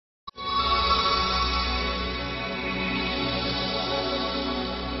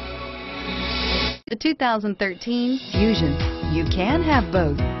2013 Fusion. You can have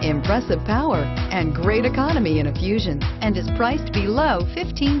both impressive power and great economy in a Fusion, and is priced below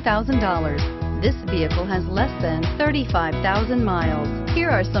 $15,000. This vehicle has less than 35,000 miles.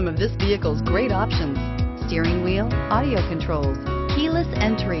 Here are some of this vehicle's great options: steering wheel audio controls, keyless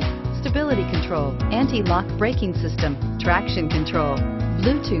entry, stability control, anti-lock braking system, traction control,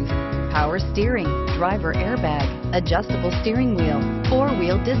 Bluetooth, power steering, driver airbag, adjustable steering wheel,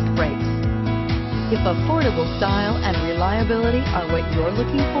 four-wheel disc brakes. If affordable style and reliability are what you're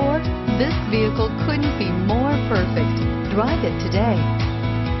looking for, this vehicle couldn't be more perfect. Drive it today.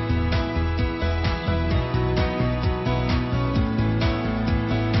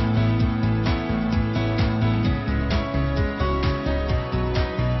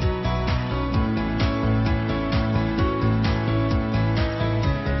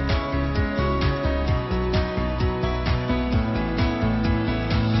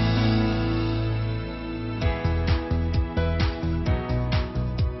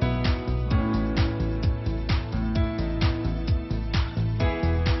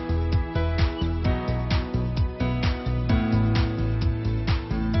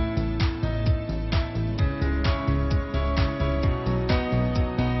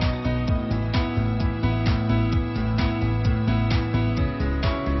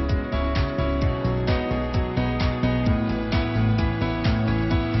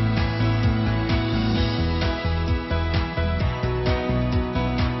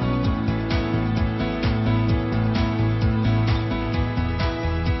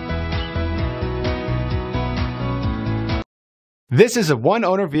 This is a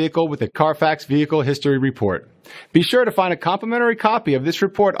one-owner vehicle with a Carfax Vehicle History Report. Be sure to find a complimentary copy of this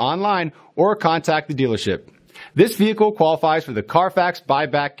report online or contact the dealership. This vehicle qualifies for the Carfax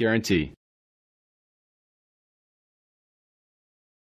Buyback Guarantee.